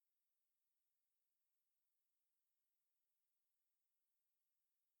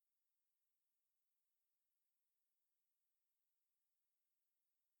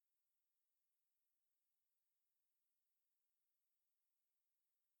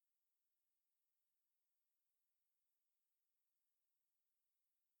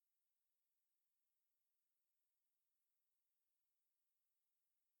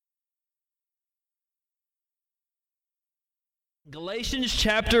Galatians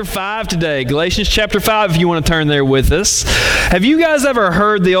chapter 5 today. Galatians chapter 5, if you want to turn there with us. Have you guys ever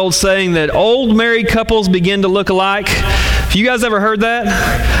heard the old saying that old married couples begin to look alike? Have you guys ever heard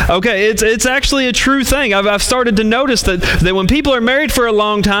that? Okay, it's actually a true thing. I've started to notice that when people are married for a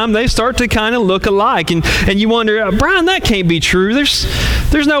long time, they start to kind of look alike. And you wonder, Brian, that can't be true.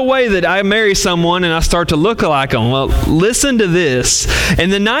 There's no way that I marry someone and I start to look alike them. Well, listen to this. In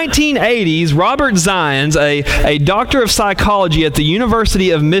the 1980s, Robert Zions, a doctor of psychology at the University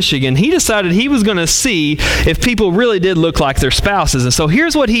of Michigan, he decided he was going to see if people really did look like their spouses. And so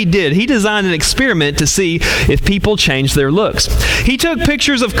here's what he did. He designed an experiment to see if people changed their looks. He took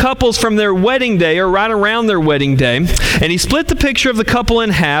pictures of couples from their wedding day or right around their wedding day, and he split the picture of the couple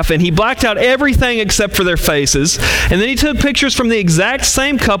in half, and he blacked out everything except for their faces. And then he took pictures from the exact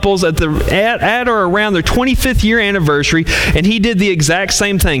same couples at or around their 25th year anniversary, and he did the exact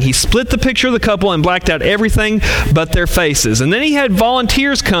same thing. He split the picture of the couple and blacked out everything but their faces. And then he had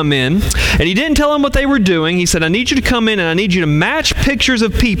volunteers come in, and he didn't tell them what they were doing. He said, I need you to come in and I need you to match pictures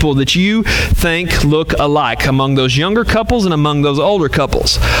of people that you think look alike among those younger couples and among those older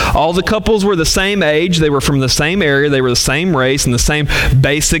couples. All the couples were the same age, they were from the same area, they were the same race and the same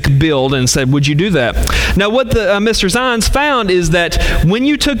basic build, and said, would you do that? Now what Mr. Zions found is that when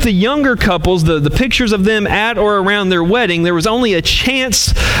you took the younger couples, the pictures of them at or around their wedding, there was only a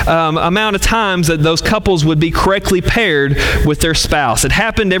chance amount of times that those couples would be correctly paired with their spouse. It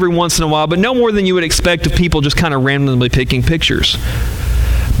happened every once in a while, but no more than you would expect of people just kind of randomly picking pictures.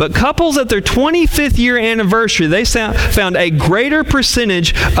 But couples at their 25th year anniversary, they found a greater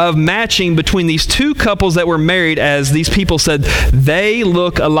percentage of matching between these two couples that were married, as these people said they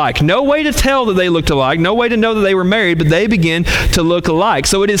look alike. No way to tell that they looked alike, no way to know that they were married, but they begin to look alike.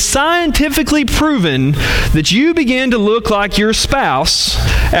 So it is scientifically proven that you begin to look like your spouse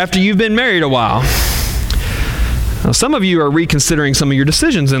after you've been married a while. Now, some of you are reconsidering some of your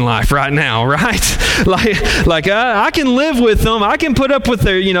decisions in life right now, right? Like I can live with them. I can put up with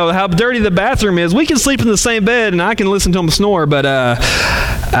their, how dirty the bathroom is. We can sleep in the same bed, and I can listen to them snore, but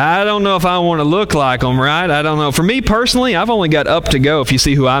I don't know if I want to look like them, right? I don't know. For me personally, I've only got up to go if you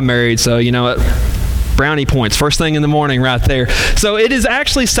see who I married, so you know what? Brownie points, first thing in the morning right there. So it is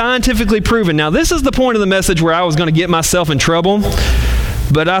actually scientifically proven. Now, this is the point of the message where I was going to get myself in trouble.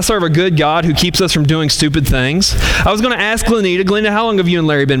 But I serve a good God who keeps us from doing stupid things. I was going to ask Glenita, how long have you and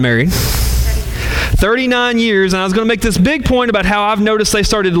Larry been married? 39 years, and I was going to make this big point about how I've noticed they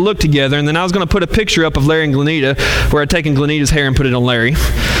started to look together, and then I was going to put a picture up of Larry and Glenita where I'd taken Glenita's hair and put it on Larry.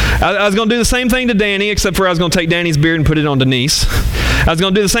 I was going to do the same thing to Danny, except for I was going to take Danny's beard and put it on Denise. I was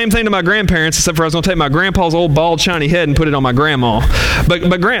going to do the same thing to my grandparents, except for I was going to take my grandpa's old bald shiny head and put it on my grandma.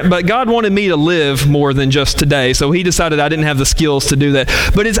 But God wanted me to live more than just today, so he decided I didn't have the skills to do that.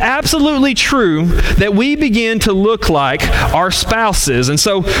 But it's absolutely true that we begin to look like our spouses. And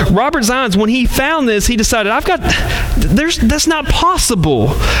so Robert Zions, when he found this, he decided, that's not possible.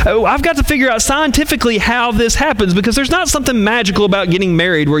 I've got to figure out scientifically how this happens, because there's not something magical about getting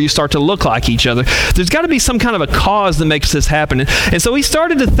married where you start to look like each other. There's got to be some kind of a cause that makes this happen. And so he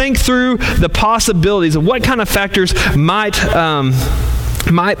started to think through the possibilities of what kind of factors might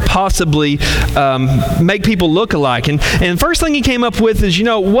possibly make people look alike. And the first thing he came up with is,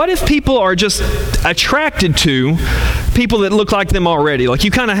 what if people are just attracted to people that look like them already? Like,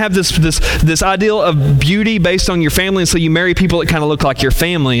 you kind of have this ideal of beauty based on your family, and so you marry people that kind of look like your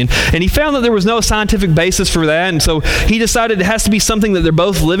family. And he found that there was no scientific basis for that, and so he decided it has to be something that they're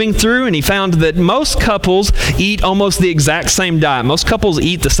both living through, and he found that most couples eat almost the exact same diet. Most couples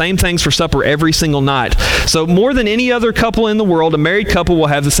eat the same things for supper every single night. So more than any other couple in the world, a married couple will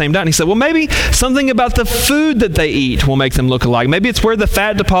have the same diet. And he said, well, maybe something about the food that they eat will make them look alike. Maybe it's where the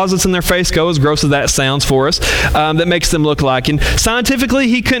fat deposits in their face go, as gross as that sounds for us, that makes them look alike. And scientifically,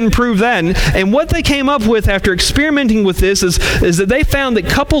 he couldn't prove that. And what they came up with after experimenting with this is that they found that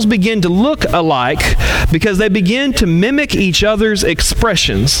couples begin to look alike because they begin to mimic each other's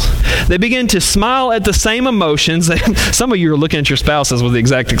expressions. They begin to smile at the same emotions. Some of you are looking at your spouses with the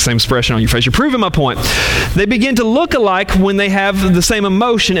exact same expression on your face. You're proving my point. They begin to look alike when they have the same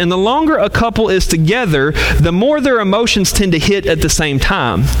emotion, and the longer a couple is together, the more their emotions tend to hit at the same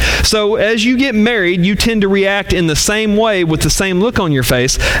time. So as you get married, you tend to react in the same way with the same look on your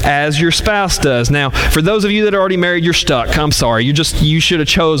face as your spouse does. Now, for those of you that are already married, you're stuck. I'm sorry. You should have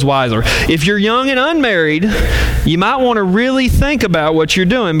chose wiser. If you're young and unmarried, you might want to really think about what you're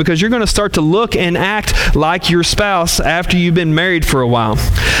doing, because you're going to start to look and act like your spouse after you've been married for a while.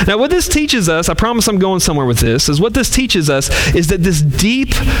 Now, what this teaches us, I promise I'm going somewhere with this, is what this teaches us is that this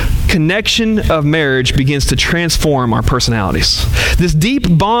deep connection of marriage begins to transform our personalities. This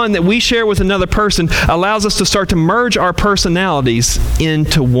deep bond that we share with another person allows us to start to merge our personalities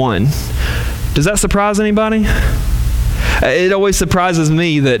into one. Does that surprise anybody? It always surprises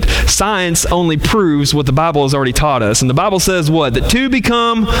me that science only proves what the Bible has already taught us. And the Bible says what? That two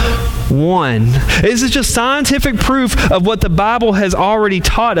become one. This is just scientific proof of what the Bible has already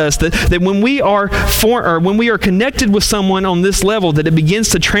taught us, that when we are connected with someone on this level, that it begins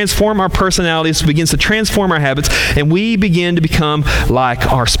to transform our personalities, begins to transform our habits, and we begin to become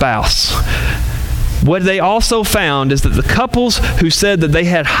like our spouse. What they also found is that the couples who said that they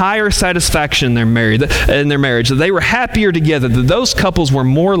had higher satisfaction in their marriage, that they were happier together, that those couples were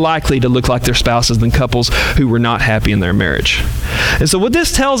more likely to look like their spouses than couples who were not happy in their marriage. And so what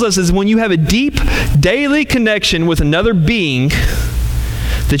this tells us is when you have a deep daily connection with another being,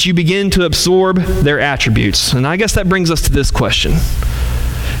 that you begin to absorb their attributes. And I guess that brings us to this question.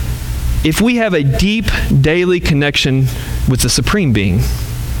 If we have a deep daily connection with the Supreme Being,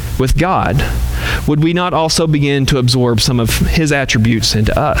 with God, would we not also begin to absorb some of His attributes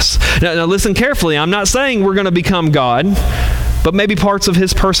into us? Now listen carefully. I'm not saying we're going to become God, but maybe parts of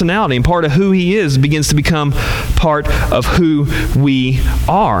His personality and part of who He is begins to become part of who we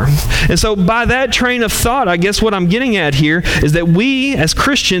are. And so by that train of thought, I guess what I'm getting at here is that we as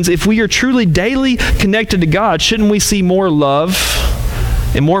Christians, if we are truly daily connected to God, shouldn't we see more love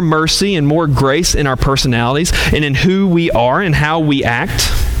and more mercy and more grace in our personalities and in who we are and how we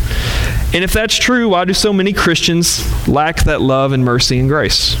act? And if that's true, why do so many Christians lack that love and mercy and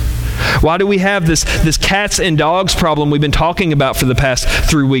grace? Why do we have this cats and dogs problem we've been talking about for the past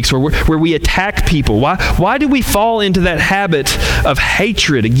 3 weeks where we attack people? Why do we fall into that habit of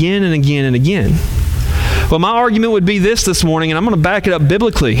hatred again and again and again? Well, my argument would be this morning, and I'm going to back it up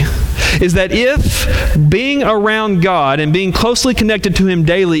biblically, is that if being around God and being closely connected to Him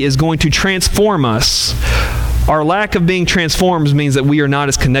daily is going to transform us, our lack of being transformed means that we are not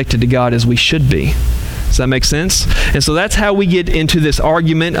as connected to God as we should be. Does that make sense? And so that's how we get into this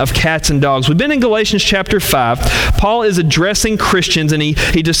argument of cats and dogs. We've been in Galatians chapter 5. Paul is addressing Christians, and he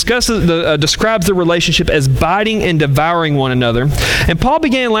describes the relationship as biting and devouring one another. And Paul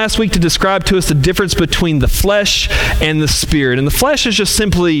began last week to describe to us the difference between the flesh and the spirit. And the flesh is just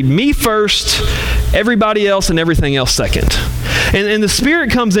simply me first, everybody else, and everything else second. And the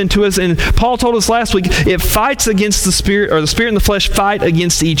Spirit comes into us, and Paul told us last week, it fights against the Spirit, or the Spirit and the flesh fight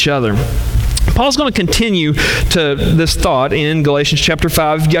against each other. Paul's going to continue to this thought in Galatians chapter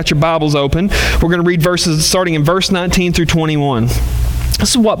 5. If you've got your Bibles open, we're going to read verses starting in verse 19 through 21.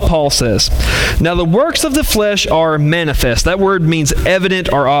 This is what Paul says. Now the works of the flesh are manifest. That word means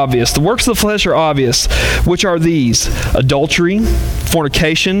evident or obvious. The works of the flesh are obvious, which are these: adultery,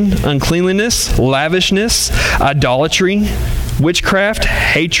 fornication, uncleanliness, lavishness, idolatry, witchcraft,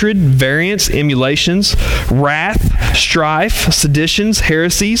 hatred, variance, emulations, wrath, strife, seditions,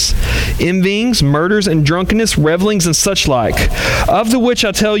 heresies, envyings, murders, and drunkenness, revelings, and such like, of the which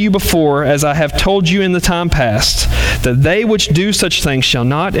I tell you before, as I have told you in the time past, that they which do such things shall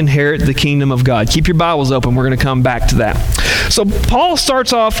not inherit the kingdom of God. Keep your Bibles open. We're going to come back to that. So Paul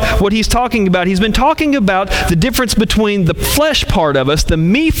starts off what he's talking about. He's been talking about the difference between the flesh part of us, the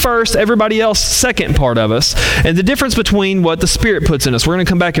me first, everybody else second part of us, and the difference between what the Spirit puts in us. We're going to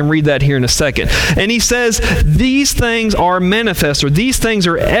come back and read that here in a second. And he says these things are manifest, or these things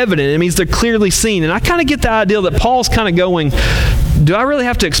are evident. It means they're clearly seen. And I kind of get the idea that Paul's kind of going, do I really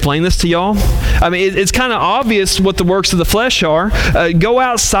have to explain this to y'all? I mean, it's kind of obvious what the works of the flesh are. Go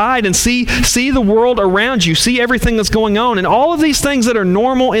outside and see the world around you. See everything that's going on. And all of these things that are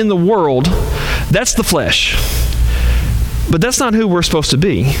normal in the world, that's the flesh. But that's not who we're supposed to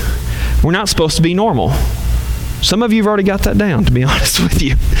be. We're not supposed to be normal. Some of you have already got that down, to be honest with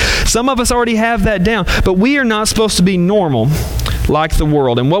you. Some of us already have that down. But we are not supposed to be normal like the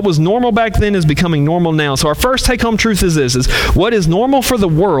world. And what was normal back then is becoming normal now. So our first take-home truth is this, is what is normal for the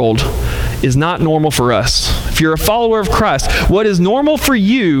world is not normal for us. If you're a follower of Christ, what is normal for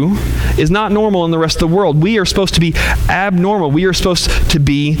you is not normal in the rest of the world. We are supposed to be abnormal. We are supposed to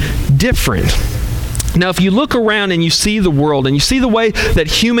be different. Now, if you look around and you see the world and you see the way that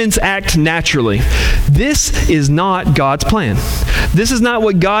humans act naturally, this is not God's plan. This is not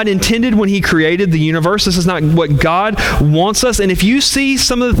what God intended when He created the universe. This is not what God wants us. And if you see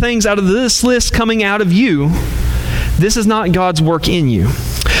some of the things out of this list coming out of you, this is not God's work in you.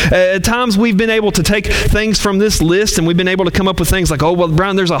 At times we've been able to take things from this list and we've been able to come up with things like, oh, well,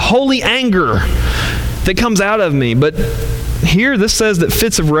 Brian, there's a holy anger that comes out of me. But here this says that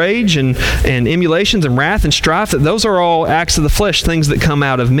fits of rage and emulations and wrath and strife, that those are all acts of the flesh, things that come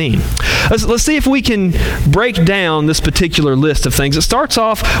out of me. Let's see if we can break down this particular list of things. It starts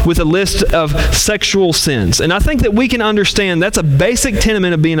off with a list of sexual sins. And I think that we can understand that's a basic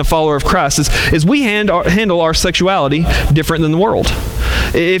tenet of being a follower of Christ, is we handle our sexuality different than the world.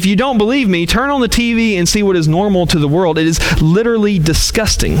 If you don't believe me, turn on the TV and see what is normal to the world. It is literally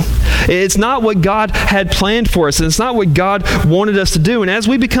disgusting. It's not what God had planned for us, and it's not what God wanted us to do. And as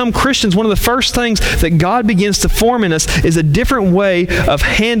we become Christians, one of the first things that God begins to form in us is a different way of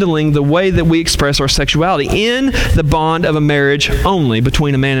handling the way that we express our sexuality in the bond of a marriage only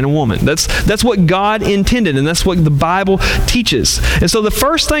between a man and a woman. That's what God intended, and that's what the Bible teaches. And so the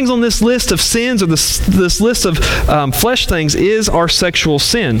first things on this list of sins, or this list of flesh things, is our sexual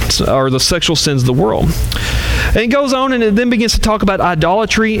sins, or the sexual sins of the world. And it goes on, and it then begins to talk about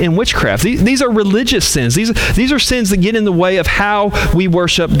idolatry and witchcraft. These are religious sins. These are sins that get in the way of how we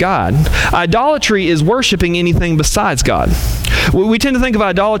worship God. Idolatry is worshiping anything besides God. We tend to think of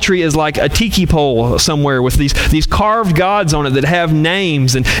idolatry as like a tiki pole somewhere with these carved gods on it that have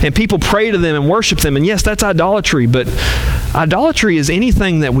names, and people pray to them and worship them. And yes, that's idolatry, but idolatry is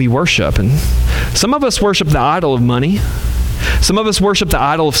anything that we worship. And some of us worship the idol of money. Some of us worship the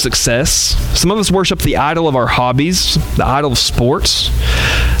idol of success. Some of us worship the idol of our hobbies, the idol of sports,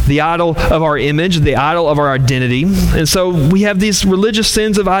 the idol of our image, the idol of our identity. And so we have these religious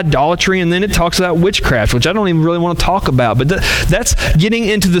sins of idolatry, and then it talks about witchcraft, which I don't even really want to talk about, but that's getting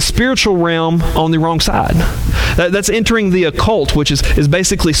into the spiritual realm on the wrong side. That's entering the occult, which is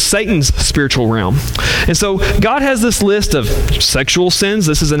basically Satan's spiritual realm. And so God has this list of sexual sins.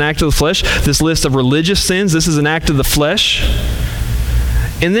 This is an act of the flesh. This list of religious sins. This is an act of the flesh.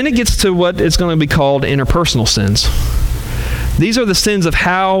 And then it gets to what is going to be called interpersonal sins. These are the sins of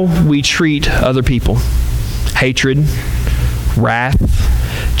how we treat other people. Hatred,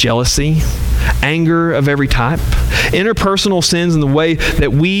 wrath, jealousy, anger of every type. Interpersonal sins in the way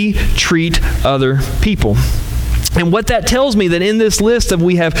that we treat other people. And what that tells me, that in this list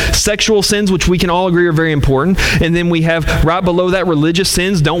we have sexual sins, which we can all agree are very important, and then we have right below that religious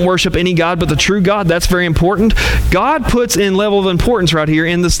sins, don't worship any God but the true God. That's very important. God puts in level of importance right here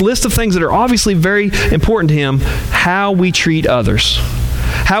in this list of things that are obviously very important to Him, how we treat others.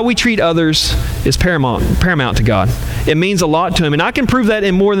 How we treat others is paramount to God. It means a lot to Him. And I can prove that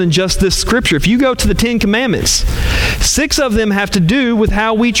in more than just this scripture. If you go to the 10 Commandments, 6 of them have to do with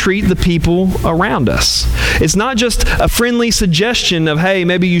how we treat the people around us. It's not just a friendly suggestion of, hey,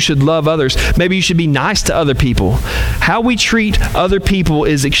 maybe you should love others. Maybe you should be nice to other people. How we treat other people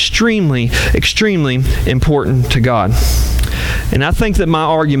is extremely, extremely important to God. And I think that my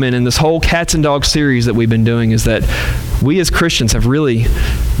argument in this whole Cats and Dogs series that we've been doing is that we as Christians have really,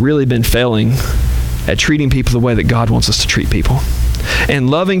 really been failing at treating people the way that God wants us to treat people, and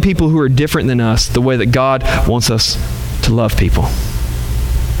loving people who are different than us the way that God wants us to love people.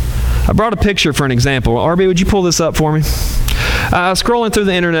 I brought a picture for an example. RB, would you pull this up for me? I was scrolling through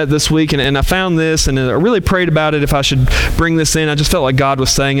the internet this week, and I found this, and I really prayed about it if I should bring this in. I just felt like God was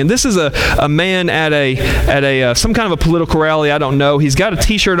saying. And this is a man at a some kind of a political rally. I don't know. He's got a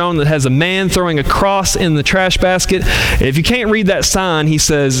T-shirt on that has a man throwing a cross in the trash basket. And if you can't read that sign, he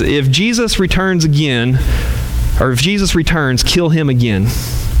says, "If Jesus returns again, or if Jesus returns, kill him again."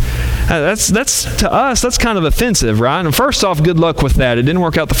 That's to us, that's kind of offensive, right? And first off, good luck with that. It didn't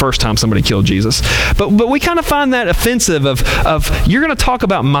work out the first time somebody killed Jesus. But we kind of find that offensive of you're going to talk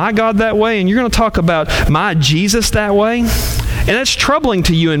about my God that way, and you're going to talk about my Jesus that way. And that's troubling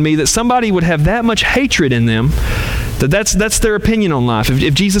to you and me, that somebody would have that much hatred in them, that's their opinion on life.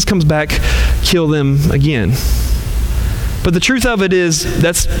 If Jesus comes back, kill them again. But the truth of it is,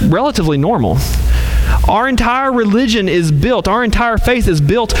 that's relatively normal. Our entire religion is built, our entire faith is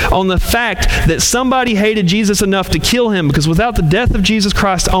built on the fact that somebody hated Jesus enough to kill him, because without the death of Jesus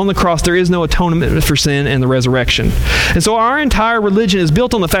Christ on the cross, there is no atonement for sin and the resurrection. And so our entire religion is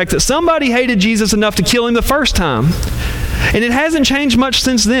built on the fact that somebody hated Jesus enough to kill him the first time. And it hasn't changed much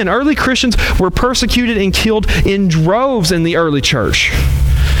since then. Early Christians were persecuted and killed in droves in the early church.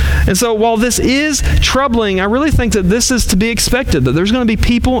 And so while this is troubling, I really think that this is to be expected, that there's going to be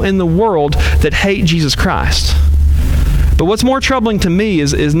people in the world that hate Jesus Christ. But what's more troubling to me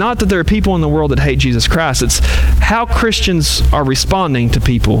is not that there are people in the world that hate Jesus Christ. It's how Christians are responding to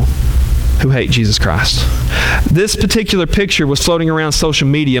people who hate Jesus Christ. This particular picture was floating around social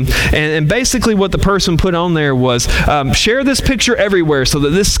media, and basically what the person put on there was, share this picture everywhere so that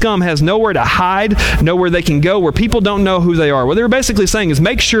this scum has nowhere to hide, nowhere they can go, where people don't know who they are. What they were basically saying is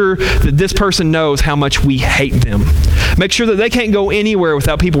make sure that this person knows how much we hate them. Make sure that they can't go anywhere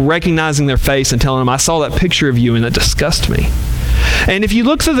without people recognizing their face and telling them, I saw that picture of you and that disgusts me. And if you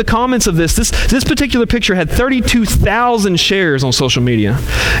look through the comments of this particular picture had 32,000 shares on social media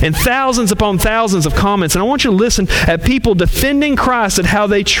and thousands upon thousands of comments. And I want you to listen at people defending Christ at how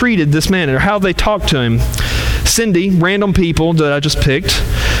they treated this man or how they talked to him. Cindy, random people that I just picked,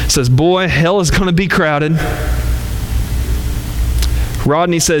 says, boy, hell is going to be crowded.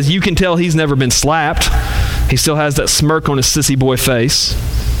 Rodney says, you can tell he's never been slapped. He still has that smirk on his sissy boy face.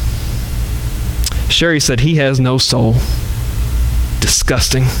 Sherry said, he has no soul.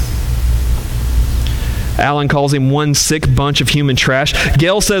 Disgusting. Alan calls him one sick bunch of human trash.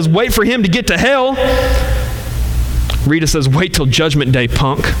 Gail says, wait for him to get to hell. Rita says, wait till Judgment Day,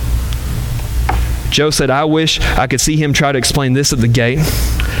 punk. Joe said, I wish I could see him try to explain this at the gate.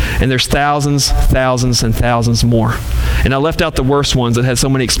 And there's thousands, thousands, and thousands more. And I left out the worst ones that had so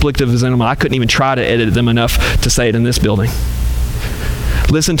many expletives in them, I couldn't even try to edit them enough to say it in this building.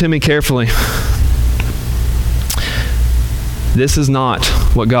 Listen to me carefully. This is not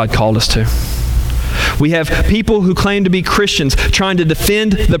what God called us to. We have people who claim to be Christians trying to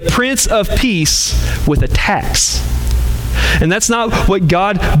defend the Prince of Peace with attacks. And that's not what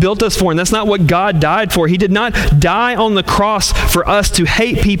God built us for, and that's not what God died for. He did not die on the cross for us to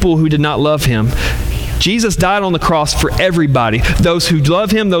hate people who did not love him. Jesus died on the cross for everybody. Those who love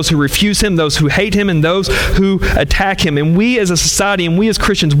him, those who refuse him, those who hate him, and those who attack him. And we as a society and we as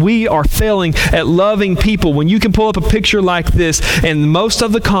Christians, we are failing at loving people. When you can pull up a picture like this and most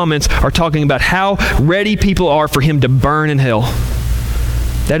of the comments are talking about how ready people are for him to burn in hell.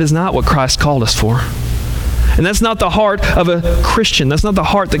 That is not what Christ called us for. And that's not the heart of a Christian. That's not the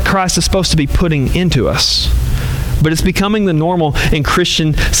heart that Christ is supposed to be putting into us. But it's becoming the normal in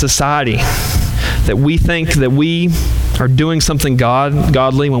Christian society that we think that we are doing something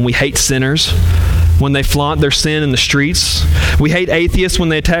godly when we hate sinners, when they flaunt their sin in the streets. We hate atheists when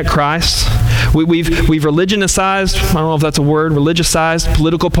they attack Christ. We've religionicized, I don't know if that's a word, religiousized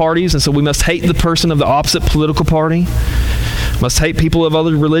political parties, and so we must hate the person of the opposite political party. Must hate people of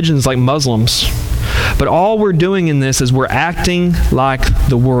other religions like Muslims. But all we're doing in this is we're acting like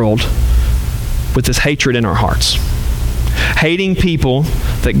the world with this hatred in our hearts. Hating people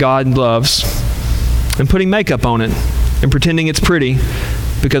that God loves and putting makeup on it and pretending it's pretty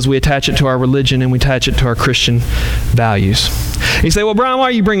because we attach it to our religion and we attach it to our Christian values. And you say, well, Brian, why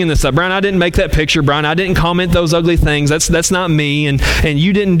are you bringing this up? Brian, I didn't make that picture. Brian, I didn't comment those ugly things. That's not me. And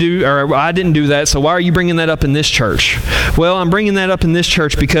you didn't do, or I didn't do that. So why are you bringing that up in this church? Well, I'm bringing that up in this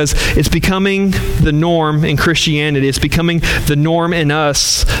church because it's becoming the norm in Christianity. It's becoming the norm in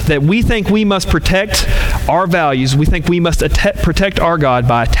us that we think we must protect our values. We think we must protect our God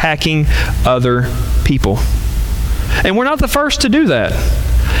by attacking other people. And we're not the first to do that.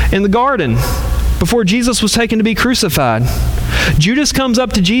 In the garden, before Jesus was taken to be crucified, Judas comes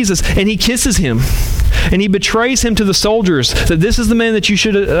up to Jesus and he kisses him. And he betrays him to the soldiers that this is the man that you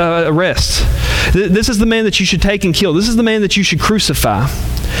should arrest. This is the man that you should take and kill. This is the man that you should crucify.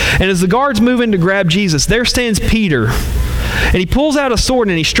 And as the guards move in to grab Jesus, there stands Peter. And he pulls out a sword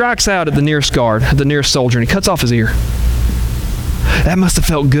and he strikes out at the nearest guard, the nearest soldier, and he cuts off his ear. That must have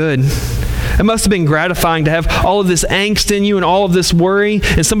felt good. It must have been gratifying to have all of this angst in you and all of this worry,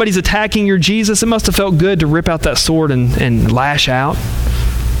 and somebody's attacking your Jesus. It must have felt good to rip out that sword and lash out.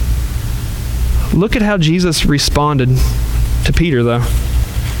 Look at how Jesus responded to Peter, though.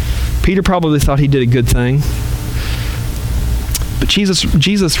 Peter probably thought he did a good thing. But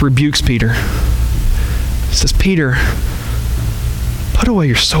Jesus rebukes Peter. He says, Peter, put away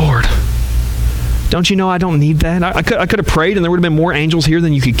your sword. Don't you know I don't need that? I could have prayed and there would have been more angels here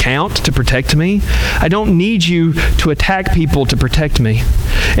than you could count to protect me. I don't need you to attack people to protect me.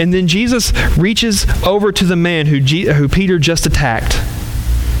 And then Jesus reaches over to the man who Peter just attacked.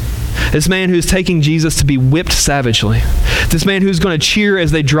 This man who's taking Jesus to be whipped savagely. This man who's going to cheer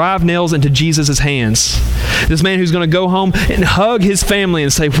as they drive nails into Jesus' hands. This man who's going to go home and hug his family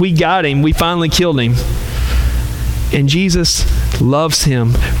and say, we got him, we finally killed him. And Jesus loves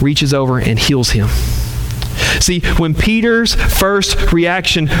him, reaches over and heals him. See, when Peter's first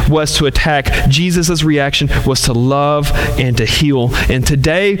reaction was to attack, Jesus' reaction was to love and to heal. And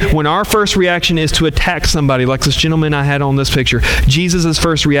today, when our first reaction is to attack somebody, like this gentleman I had on this picture, Jesus'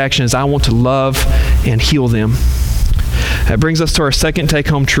 first reaction is, I want to love and heal them. That brings us to our second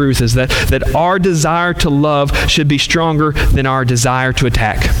take-home truth, is that our desire to love should be stronger than our desire to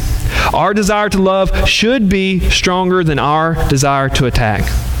attack. Our desire to love should be stronger than our desire to attack.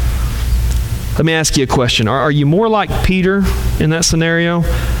 Let me ask you a question. Are you more like Peter in that scenario,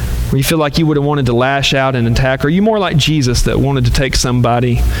 where you feel like you would have wanted to lash out and attack? Or are you more like Jesus that wanted to take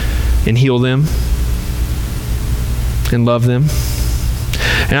somebody and heal them and love them?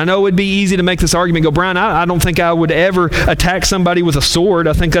 And I know it would be easy to make this argument, go, Brian, I don't think I would ever attack somebody with a sword.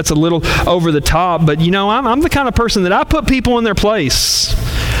 I think that's a little over the top. But, I'm the kind of person that I put people in their place.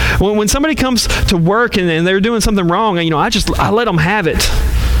 When somebody comes to work and they're doing something wrong, I let them have it.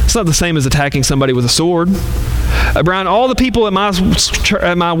 It's not the same as attacking somebody with a sword. Brian, all the people at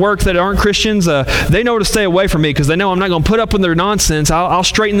my work that aren't Christians, they know to stay away from me because they know I'm not going to put up with their nonsense. I'll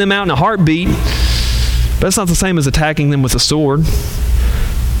straighten them out in a heartbeat. But it's not the same as attacking them with a sword.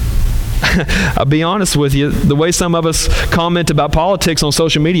 I'll be honest with you, the way some of us comment about politics on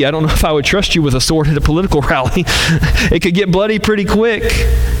social media, I don't know if I would trust you with a sword at a political rally. It could get bloody pretty quick.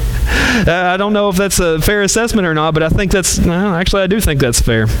 I don't know if that's a fair assessment or not, but I think I do think that's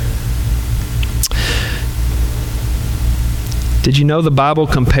fair. Did you know the Bible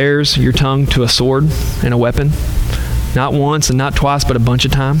compares your tongue to a sword and a weapon? Not once and not twice, but a bunch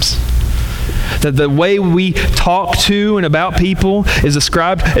of times. That the way we talk to and about people is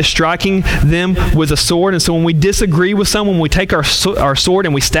described as striking them with a sword. And so when we disagree with someone, we take our sword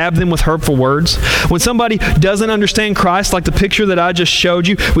and we stab them with hurtful words. When somebody doesn't understand Christ, like the picture that I just showed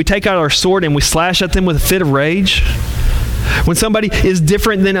you, we take out our sword and we slash at them with a fit of rage. When somebody is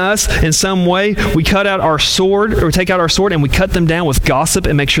different than us in some way, we take out our sword and we cut them down with gossip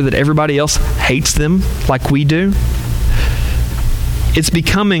and make sure that everybody else hates them like we do. It's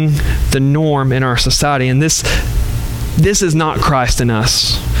becoming the norm in our society, and this is not Christ in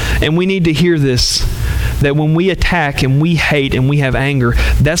us. And we need to hear this, that when we attack and we hate and we have anger,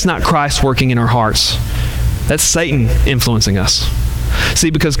 that's not Christ working in our hearts. That's Satan influencing us. See,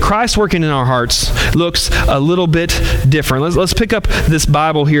 because Christ working in our hearts looks a little bit different. Let's pick up this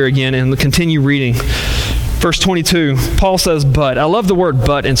Bible here again and continue reading. Verse 22, Paul says, but. I love the word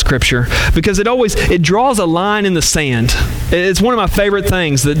but in Scripture because it draws a line in the sand. It's one of my favorite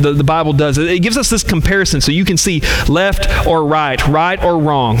things that the Bible does. It gives us this comparison so you can see left or right or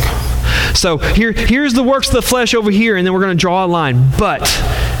wrong. So here's the works of the flesh over here, and then we're going to draw a line. But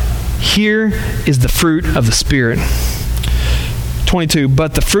here is the fruit of the Spirit. 22,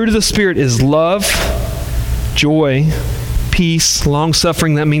 but the fruit of the Spirit is love, joy, peace,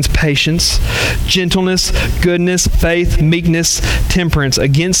 long-suffering, that means patience, gentleness, goodness, faith, meekness, temperance.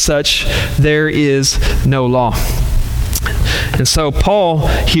 Against such there is no law. And so Paul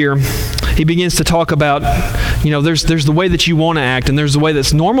here, he begins to talk about, there's the way that you want to act, and there's the way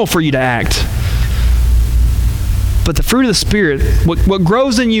that's normal for you to act. But the fruit of the Spirit, what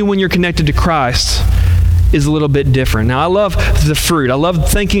grows in you when you're connected to Christ, is a little bit different. Now, I love the fruit. I love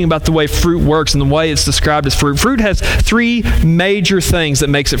thinking about the way fruit works and the way it's described as fruit. Fruit has three major things that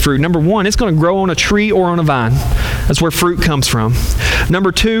makes it fruit. Number one, it's going to grow on a tree or on a vine. That's where fruit comes from.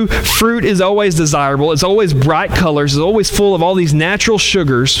 Number two, fruit is always desirable. It's always bright colors. It's always full of all these natural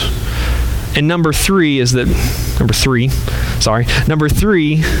sugars. And number three is that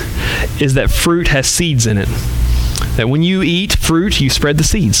fruit has seeds in it. That when you eat fruit, you spread the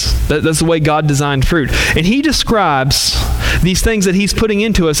seeds. That's the way God designed fruit. And he describes these things that he's putting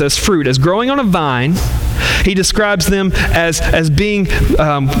into us as fruit, as growing on a vine. He describes them as being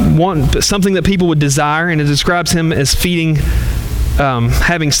something that people would desire, and it describes him as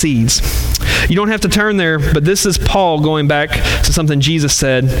having seeds. You don't have to turn there, but this is Paul going back to something Jesus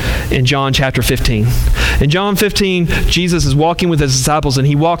said in John chapter 15. In John 15, Jesus is walking with his disciples, and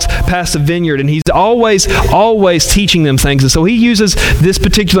he walks past a vineyard, and he's always teaching them things. And so he uses this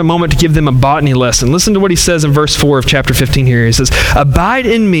particular moment to give them a botany lesson. Listen to what he says in verse 4 of chapter 15 here. He says, abide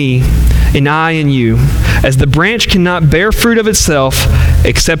in me, and I in you, as the branch cannot bear fruit of itself,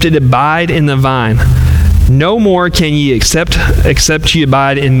 except it abide in the vine. No more can ye except ye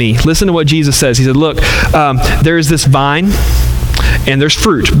abide in me. Listen to what Jesus says. He said, look, there is this vine, and there's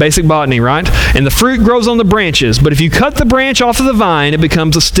fruit, basic botany, right? And the fruit grows on the branches, but if you cut the branch off of the vine, it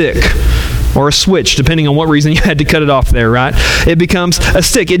becomes a stick or a switch, depending on what reason you had to cut it off there, right? It becomes a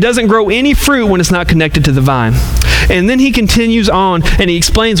stick. It doesn't grow any fruit when it's not connected to the vine. And then he continues on, and he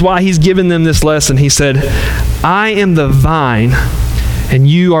explains why he's given them this lesson. He said, I am the vine, and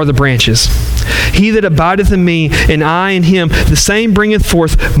you are the branches. He that abideth in me, and I in him, the same bringeth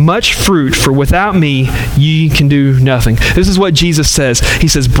forth much fruit, for without me ye can do nothing. This is what Jesus says. He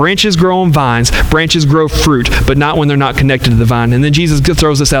says, branches grow on vines, branches grow fruit, but not when they're not connected to the vine. And then Jesus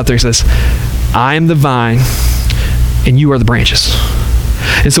throws this out there. He says, I am the vine, and you are the branches.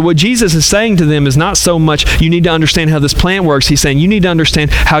 And so what Jesus is saying to them is not so much you need to understand how this plant works. He's saying you need to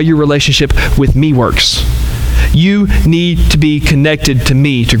understand how your relationship with me works. You need to be connected to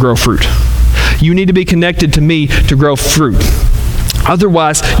me to grow fruit. You need to be connected to me to grow fruit.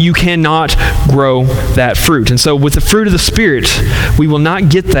 Otherwise, you cannot grow that fruit. And so with the fruit of the Spirit, we will not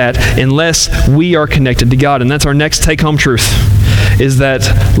get that unless we are connected to God. And that's our next take-home truth, is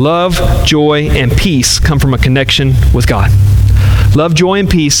that love, joy, and peace come from a connection with God. Love, joy, and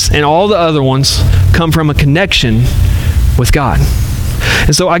peace, and all the other ones come from a connection with God.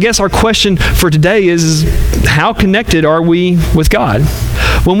 And so I guess our question for today is how connected are we with God?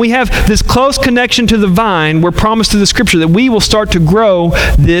 When we have this close connection to the vine, we're promised through the Scripture that we will start to grow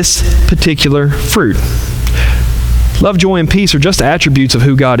this particular fruit. Love, joy, and peace are just attributes of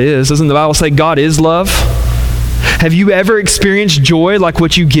who God is. Doesn't the Bible say God is love? Have you ever experienced joy like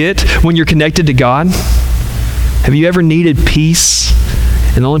what you get when you're connected to God? Have you ever needed peace,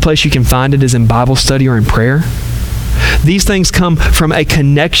 and the only place you can find it is in Bible study or in prayer? These things come from a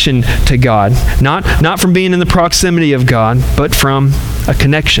connection to God, not from being in the proximity of God, but from a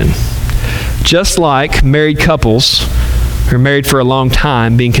connection. Just like married couples who are married for a long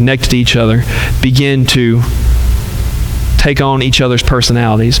time, being connected to each other, begin to take on each other's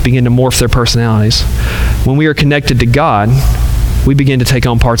personalities, begin to morph their personalities. When we are connected to God, we begin to take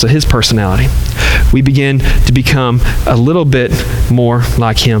on parts of His personality. We begin to become a little bit more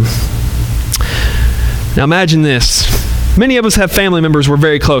like Him. Now imagine this. Many of us have family members we're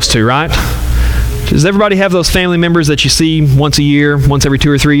very close to, right? Does everybody have those family members that you see once a year, once every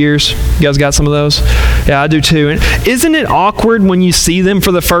 2 or 3 years? You guys got some of those? Yeah, I do too. And isn't it awkward when you see them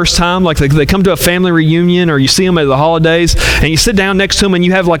for the first time? Like they come to a family reunion, or you see them at the holidays, and you sit down next to them and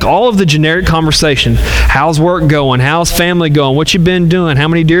you have like all of the generic conversation. How's work going? How's family going? What you been doing? How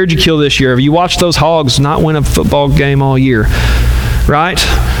many deer did you kill this year? Have you watched those Hogs not win a football game all year? Right?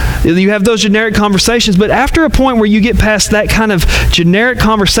 You have those generic conversations, but after a point where you get past that kind of generic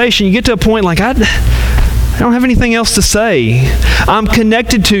conversation, you get to a point like, I don't have anything else to say. I'm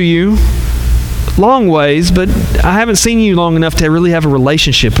connected to you long ways, but I haven't seen you long enough to really have a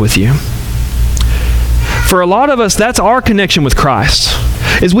relationship with you. For a lot of us, that's our connection with Christ,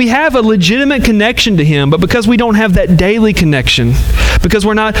 is we have a legitimate connection to Him, but because we don't have that daily connection, because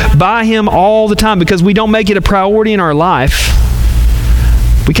we're not by Him all the time, because we don't make it a priority in our life,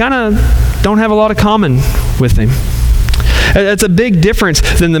 we kind of don't have a lot of common with Him. That's a big difference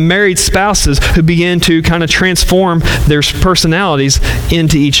than the married spouses who begin to kind of transform their personalities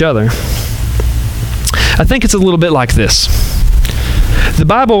into each other. I think it's a little bit like this. The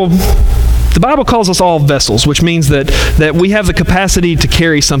Bible calls us all vessels, which means that we have the capacity to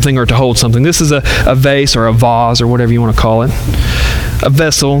carry something or to hold something. This is a vase or a vase or whatever you want to call it. A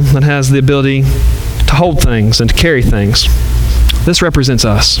vessel that has the ability to hold things and to carry things. This represents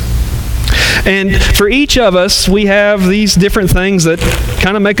us. And for each of us, we have these different things that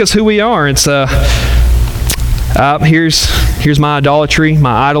kind of make us who we are. It's here's my idolatry,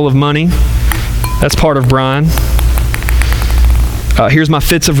 my idol of money. That's part of Brian. Here's my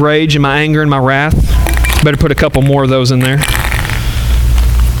fits of rage and my anger and my wrath. Better put a couple more of those in there.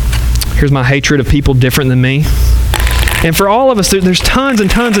 Here's my hatred of people different than me. And for all of us, there's tons and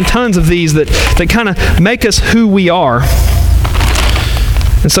tons and tons of these that kind of make us who we are.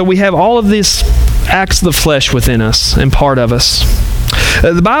 And so we have all of these acts of the flesh within us and part of us.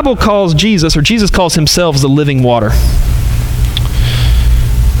 The Bible calls Jesus calls Himself the living water.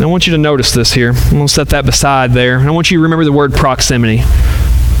 And I want you to notice this here. I'm going to set that beside there. And I want you to remember the word proximity.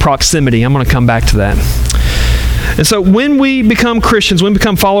 Proximity. I'm going to come back to that. And so when we become Christians, when we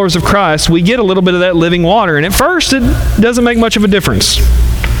become followers of Christ, we get a little bit of that living water. And at first, it doesn't make much of a difference.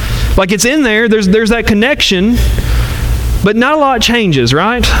 Like it's in there. There's that connection. But not a lot changes,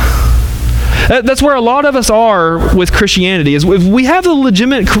 right? That's where a lot of us are with Christianity, is we have a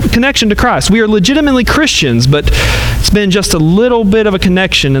legitimate connection to Christ. We are legitimately Christians, but it's been just a little bit of a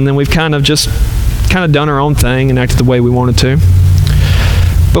connection, and then we've kind of done our own thing and acted the way we wanted to.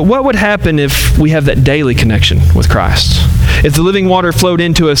 But what would happen if we have that daily connection with Christ? If the living water flowed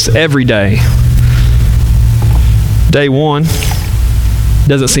into us every day? Day 1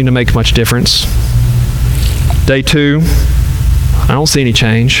 doesn't seem to make much difference. Day 2, I don't see any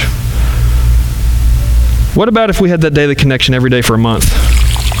change. What about if we had that daily connection every day for a month?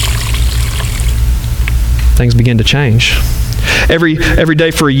 Things begin to change. Every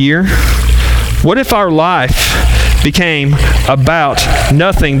day for a year? What if our life became about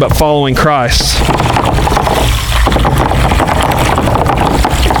nothing but following Christ?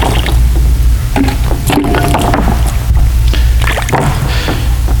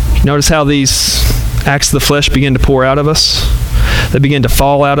 Notice how these acts of the flesh begin to pour out of us. that begin to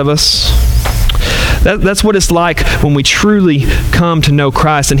fall out of us. That's what it's like when we truly come to know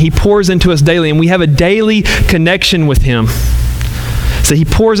Christ and He pours into us daily and we have a daily connection with Him. So He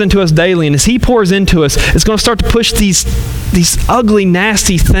pours into us daily, and as He pours into us, it's going to start to push these ugly,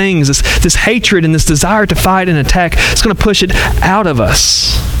 nasty things, this hatred and this desire to fight and attack. It's going to push it out of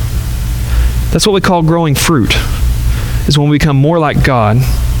us. That's what we call growing fruit, is when we become more like God.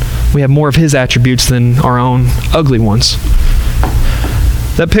 We have more of His attributes than our own ugly ones.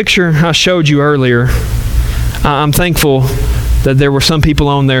 That picture I showed you earlier, I'm thankful that there were some people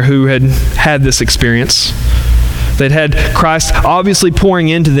on there who had this experience. They'd had Christ obviously pouring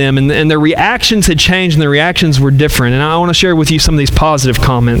into them, and their reactions had changed, and their reactions were different. And I want to share with you some of these positive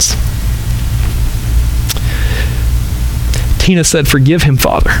comments. Tina said, "Forgive him,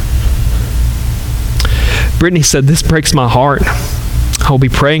 Father." Brittany said, "This breaks my heart. I'll be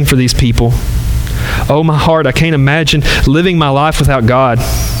praying for these people. Oh, my heart, I can't imagine living my life without God."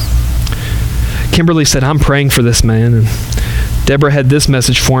 Kimberly said, "I'm praying for this man." And Deborah had this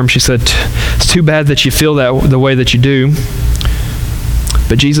message for him. She said, "It's too bad that you feel that the way that you do,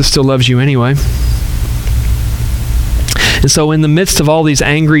 but Jesus still loves you anyway." And so in the midst of all these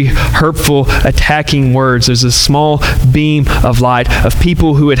angry, hurtful, attacking words, there's a small beam of light of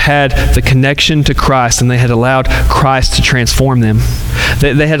people who had the connection to Christ, and they had allowed Christ to transform them.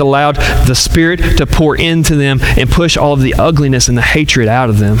 They had allowed the Spirit to pour into them and push all of the ugliness and the hatred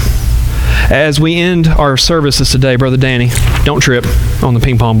out of them. As we end our services today, Brother Danny, don't trip on the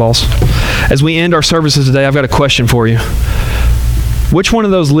ping pong balls. As we end our services today, I've got a question for you. Which one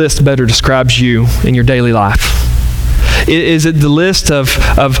of those lists better describes you in your daily life? Is it the list of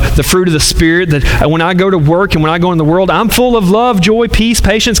the fruit of the Spirit that when I go to work and when I go in the world, I'm full of love, joy, peace,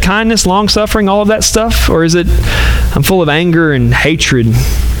 patience, kindness, long-suffering, all of that stuff? Or is it I'm full of anger and hatred,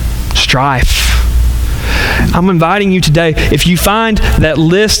 strife? I'm inviting you today, if you find that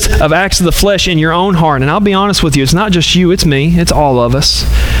list of acts of the flesh in your own heart, and I'll be honest with you, it's not just you, it's me, it's all of us.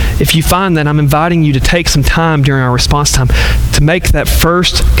 If you find that, I'm inviting you to take some time during our response time to make that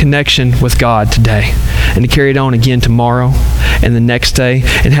first connection with God today, and to carry it on again tomorrow and the next day,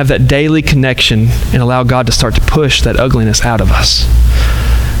 and have that daily connection and allow God to start to push that ugliness out of us.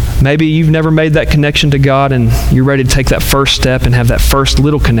 Maybe you've never made that connection to God and you're ready to take that first step and have that first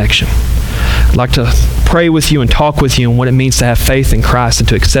little connection. I'd like to pray with you and talk with you on what it means to have faith in Christ and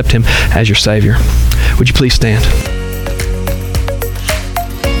to accept Him as your Savior. Would you please stand?